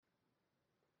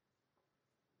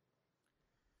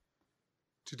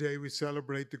Today we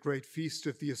celebrate the great feast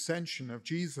of the ascension of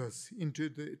Jesus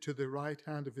to the right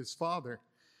hand of his Father,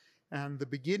 and the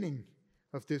beginning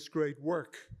of this great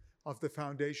work of the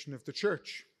foundation of the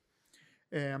church.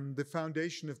 The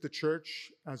foundation of the church,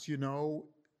 as you know,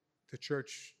 the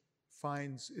church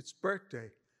finds its birthday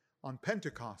on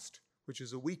Pentecost, which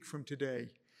is a week from today.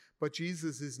 But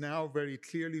Jesus is now very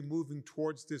clearly moving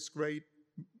towards this great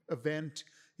event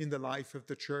in the life of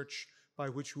the church, by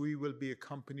which we will be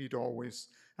accompanied always.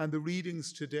 And the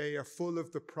readings today are full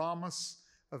of the promise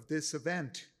of this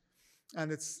event.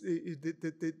 And it's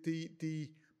the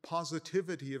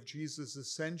positivity of Jesus'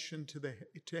 ascension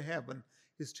to heaven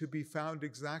is to be found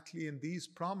exactly in these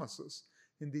promises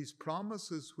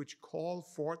which call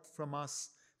forth from us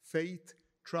faith,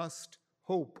 trust,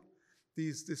 hope.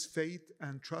 This faith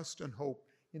and trust and hope.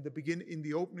 In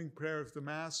the opening prayer of the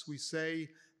Mass, we say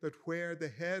that where the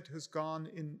head has gone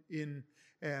in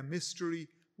mystery,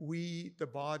 we, the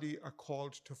body, are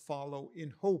called to follow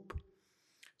in hope.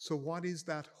 So what is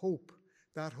that hope?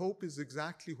 That hope is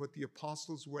exactly what the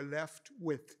apostles were left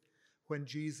with when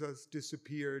Jesus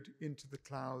disappeared into the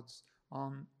clouds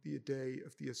on the day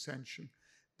of the ascension.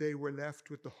 They were left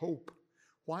with the hope.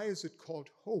 Why is it called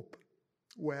hope?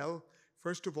 Well,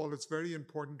 first of all, it's very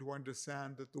important to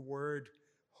understand that the word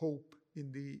hope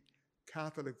in the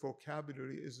Catholic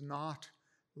vocabulary is not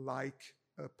like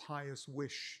a pious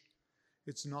wish.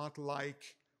 It's not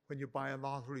like when you buy a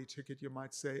lottery ticket, you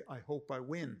might say, I hope I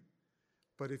win.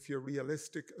 But if you're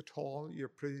realistic at all, you're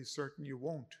pretty certain you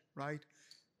won't, right?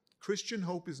 Christian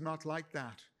hope is not like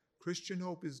that. Christian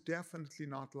hope is definitely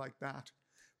not like that.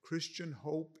 Christian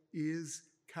hope is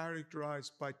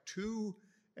characterized by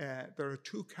there are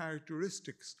two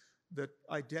characteristics that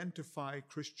identify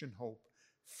Christian hope.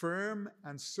 Firm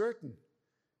and certain.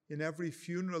 In every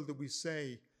funeral that we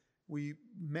say, we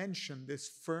mention this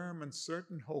firm and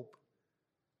certain hope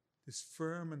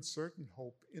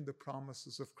in the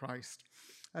promises of Christ.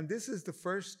 And this is the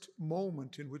first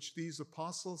moment in which these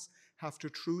apostles have to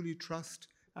truly trust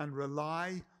and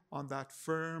rely on that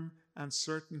firm and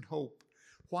certain hope.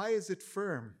 Why is it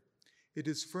firm? It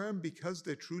is firm because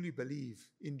they truly believe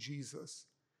in Jesus.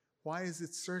 Why is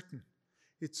it certain?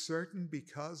 It's certain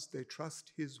because they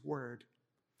trust his word.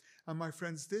 And my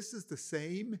friends, this is the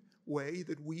same way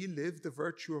that we live the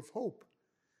virtue of hope.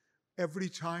 Every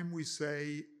time we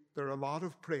say, there are a lot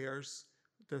of prayers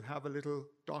that have a little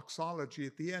doxology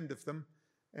at the end of them.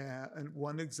 And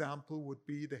one example would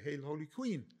be the Hail Holy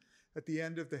Queen. At the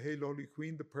end of the Hail Holy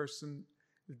Queen, the person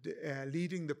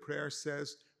leading the prayer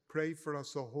says, pray for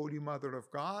us, O Holy Mother of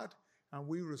God. And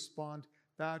we respond,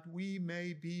 that we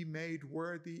may be made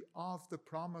worthy of the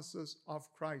promises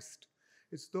of Christ.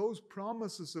 It's those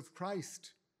promises of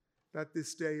Christ that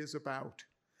this day is about.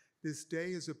 This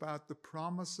day is about the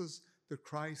promises that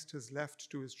Christ has left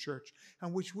to his church,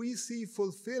 and which we see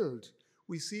fulfilled.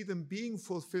 We see them being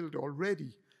fulfilled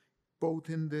already, both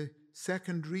in the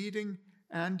second reading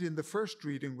and in the first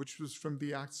reading, which was from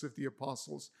the Acts of the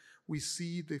Apostles. We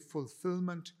see the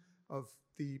fulfillment of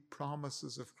the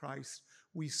promises of Christ.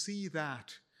 We see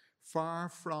that far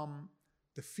from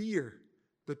the fear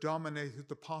that dominated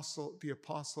the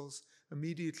apostles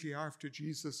immediately after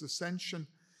Jesus' ascension,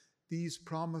 these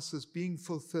promises being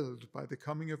fulfilled by the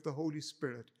coming of the Holy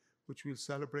Spirit, which we'll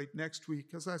celebrate next week.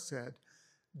 As I said,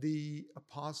 the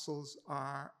apostles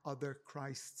are other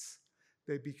Christs.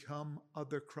 They become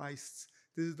other Christs.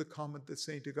 This is the comment that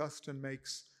St. Augustine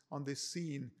makes on this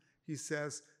scene. He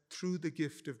says, through the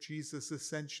gift of Jesus'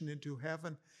 ascension into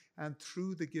heaven and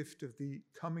through the gift of the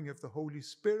coming of the Holy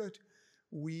Spirit,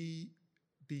 we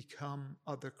become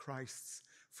other Christs.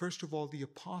 First of all, the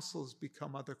apostles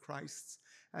become other Christs.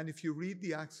 And if you read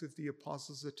the Acts of the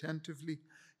Apostles attentively,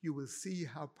 you will see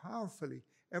how powerfully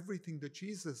everything that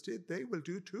Jesus did, they will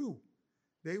do too.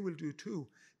 They will do too.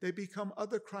 They become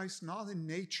other Christs, not in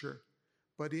nature,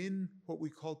 but in what we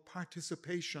call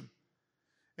participation.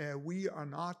 We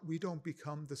don't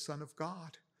become the Son of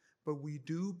God, but we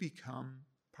do become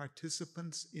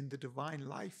participants in the divine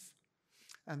life.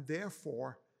 And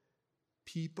therefore,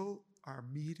 people are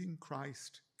meeting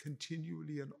Christ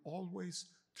continually and always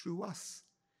through us.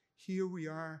 Here we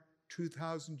are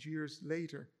 2,000 years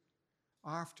later,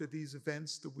 after these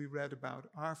events that we read about,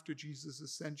 after Jesus'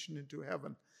 ascension into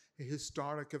heaven, a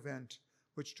historic event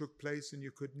which took place, and you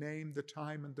could name the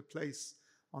time and the place.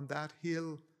 On that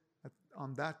hill,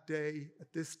 on that day,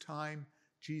 at this time,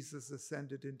 Jesus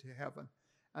ascended into heaven.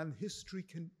 And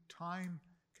time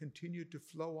continued to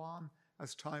flow on,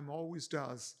 as time always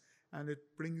does. And it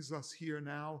brings us here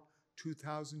now,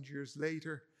 2,000 years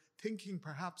later, thinking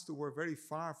perhaps that we're very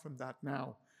far from that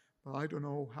now. But I don't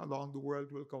know how long the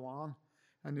world will go on.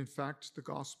 And in fact, the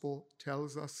gospel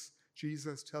tells us,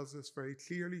 Jesus tells us very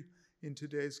clearly in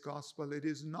today's gospel, it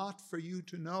is not for you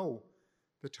to know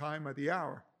the time or the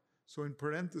hour. So in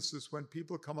parenthesis, when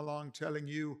people come along telling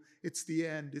you it's the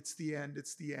end, it's the end,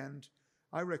 it's the end,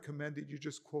 I recommend that you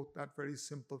just quote that very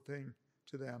simple thing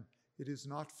to them. It is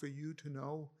not for you to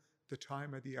know the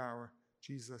time or the hour,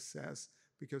 Jesus says,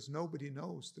 because nobody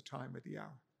knows the time or the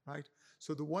hour, right?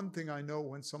 So the one thing I know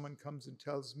when someone comes and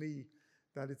tells me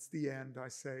that it's the end, I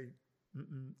say,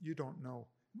 you don't know.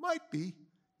 Might be.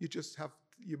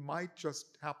 You might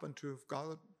just happen to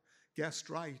have guessed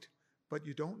right, but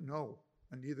you don't know,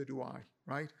 and neither do I,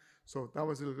 right? So that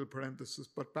was a little parenthesis,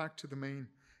 but back to the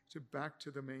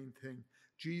main thing.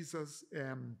 Jesus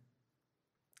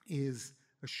is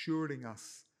assuring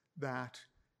us that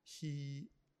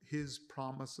his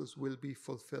promises will be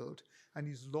fulfilled, and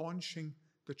he's launching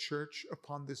the church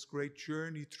upon this great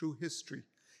journey through history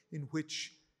in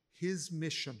which his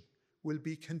mission will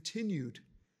be continued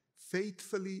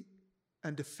faithfully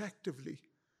and effectively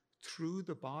through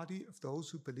the body of those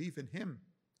who believe in him,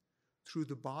 through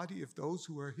the body of those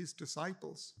who are his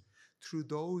disciples, through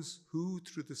those who,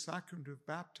 through the sacrament of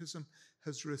baptism,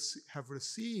 have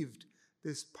received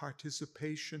this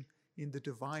participation in the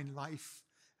divine life,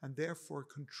 and therefore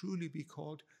can truly be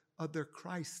called other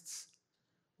Christs.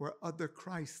 We're other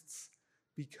Christs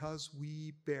because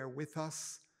we bear with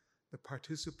us the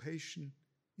participation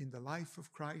in the life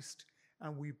of Christ,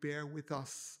 and we bear with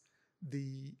us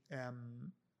the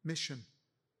mission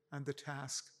and the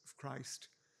task of Christ,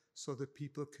 so that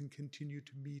people can continue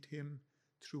to meet him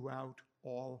throughout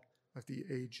all of the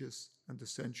ages and the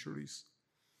centuries.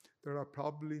 There are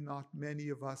probably not many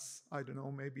of us, I don't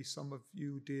know, maybe some of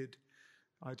you did,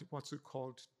 what's it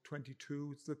called,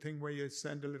 22? It's the thing where you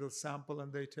send a little sample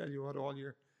and they tell you what all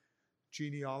your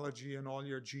genealogy and all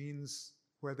your genes,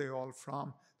 where they're all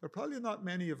from. There are probably not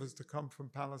many of us that come from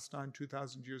Palestine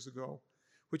 2,000 years ago,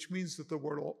 which means that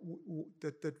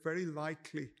that very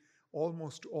likely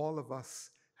almost all of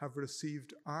us have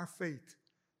received our faith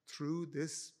through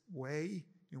this way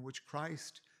in which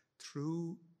Christ,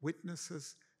 through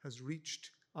witnesses, has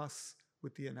reached us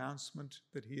with the announcement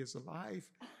that he is alive,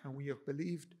 and we have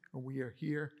believed, and we are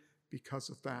here because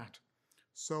of that.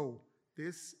 So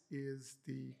this is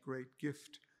the great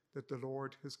gift that the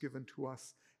Lord has given to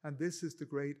us, and this is the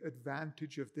great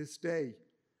advantage of this day.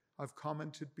 I've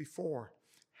commented before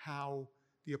how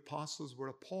the apostles were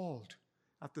appalled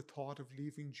at the thought of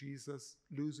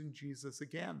losing Jesus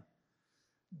again.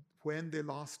 When they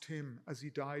lost him as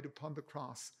he died upon the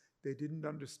cross, they didn't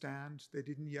understand, they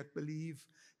didn't yet believe,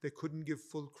 they couldn't give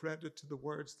full credit to the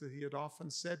words that he had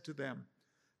often said to them,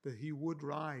 that he would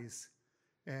rise.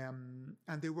 And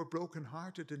they were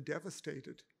brokenhearted and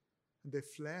devastated, and they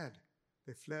fled.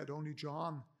 They fled. Only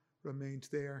John remained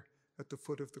there at the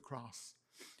foot of the cross.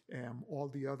 All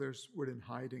the others were in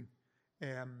hiding.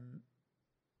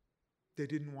 They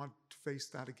didn't want to face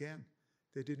that again.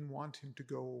 They didn't want him to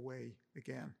go away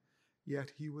again.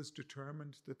 Yet he was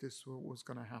determined that this was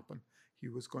going to happen. He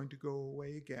was going to go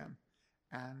away again.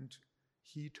 And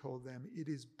he told them, it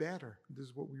is better, this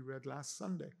is what we read last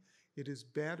Sunday, it is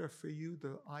better for you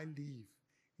that I leave.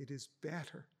 It is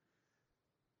better.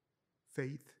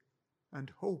 Faith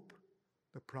and hope,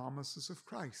 the promises of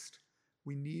Christ.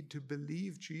 We need to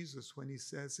believe Jesus when he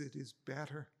says it is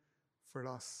better for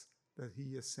us that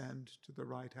he ascend to the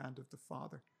right hand of the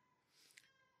Father.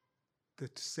 The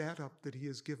setup that he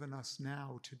has given us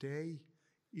now, today,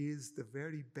 is the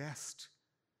very best.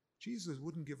 Jesus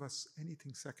wouldn't give us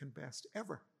anything second best,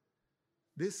 ever.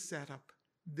 This setup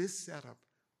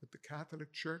with the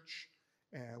Catholic Church,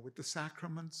 with the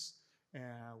sacraments,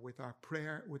 with our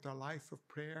prayer, with our life of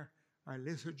prayer, our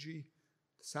liturgy,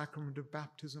 the sacrament of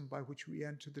baptism by which we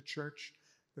enter the church,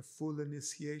 the full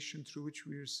initiation through which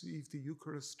we receive the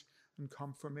Eucharist and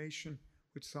confirmation,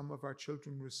 which some of our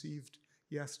children received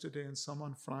yesterday and some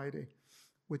on Friday.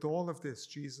 With all of this,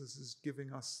 Jesus is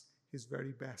giving us his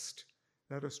very best.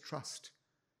 Let us trust,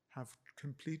 have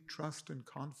complete trust and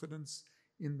confidence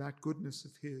in that goodness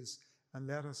of his, and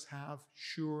let us have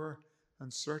sure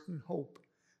and certain hope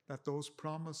that those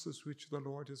promises which the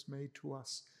Lord has made to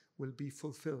us will be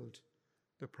fulfilled.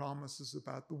 The promises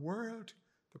about the world,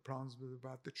 the promises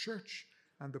about the church,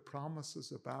 and the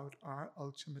promises about our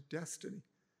ultimate destiny,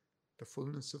 the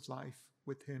fullness of life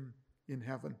with him in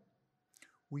heaven.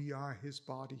 We are his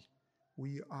body.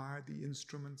 We are the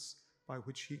instruments by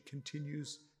which he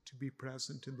continues to be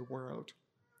present in the world.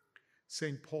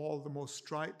 St. Paul, the most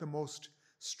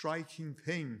striking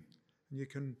thing, and you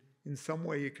can, in some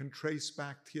way, you can trace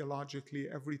back theologically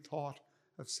every thought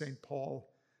of St.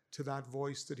 Paul to that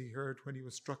voice that he heard when he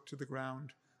was struck to the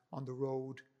ground on the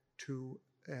road to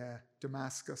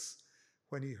Damascus,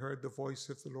 when he heard the voice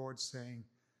of the Lord saying,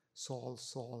 Saul,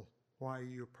 Saul, why are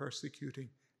you persecuting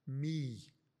me?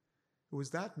 It was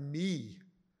that me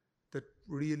that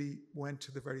really went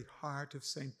to the very heart of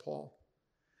St. Paul.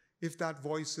 If that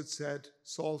voice had said,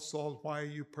 Saul, Saul, why are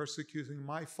you persecuting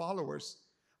my followers?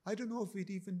 I don't know if we'd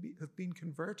even have been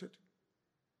converted.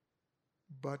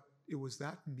 But it was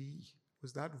that me, it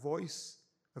was that voice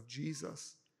of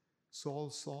Jesus. Saul,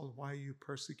 Saul, why are you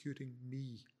persecuting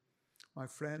me? My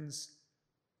friends,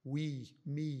 we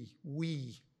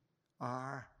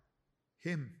are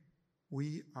him.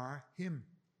 We are him.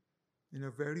 In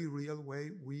a very real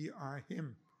way, we are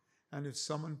him. And if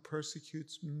someone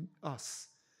persecutes us,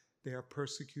 they are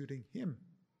persecuting him,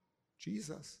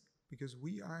 Jesus, because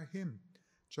we are him.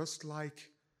 Just like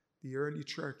the early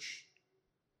church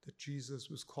that Jesus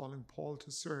was calling Paul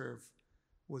to serve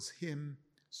was him,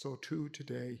 so too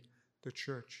today the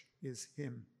church is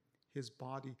him, his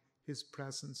body, his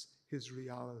presence, his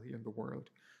reality in the world.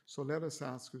 So let us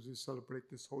ask as we celebrate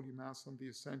this Holy Mass on the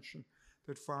Ascension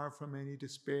that far from any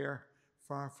despair,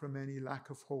 far from any lack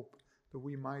of hope, that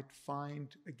we might find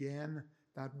again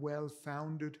that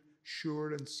well-founded,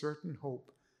 sure and certain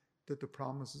hope that the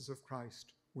promises of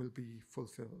Christ will be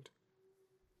fulfilled.